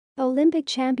Olympic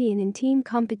champion in team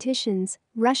competitions,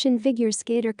 Russian figure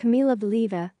skater Kamila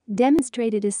Valieva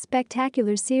demonstrated a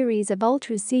spectacular series of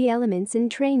ultra-C elements in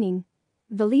training.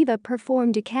 Valieva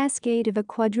performed a cascade of a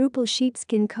quadruple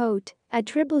sheepskin coat, a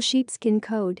triple sheepskin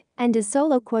coat, and a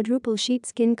solo quadruple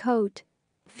sheepskin coat.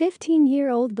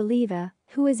 15-year-old Valieva,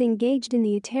 who is engaged in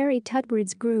the Atari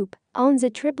Tutwards group, owns a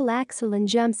triple axel and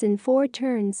jumps in 4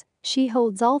 turns. She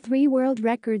holds all 3 world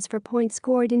records for points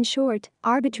scored in short,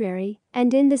 arbitrary,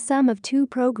 and in the sum of 2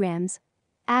 programs.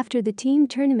 After the team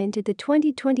tournament at the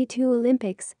 2022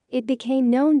 Olympics, it became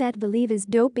known that Valieva's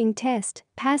doping test,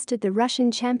 passed at the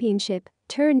Russian Championship,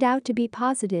 turned out to be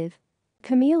positive.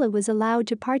 Kamila was allowed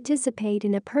to participate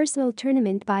in a personal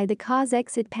tournament by the cause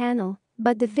exit panel,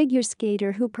 but the figure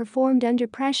skater who performed under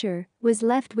pressure was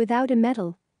left without a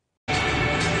medal.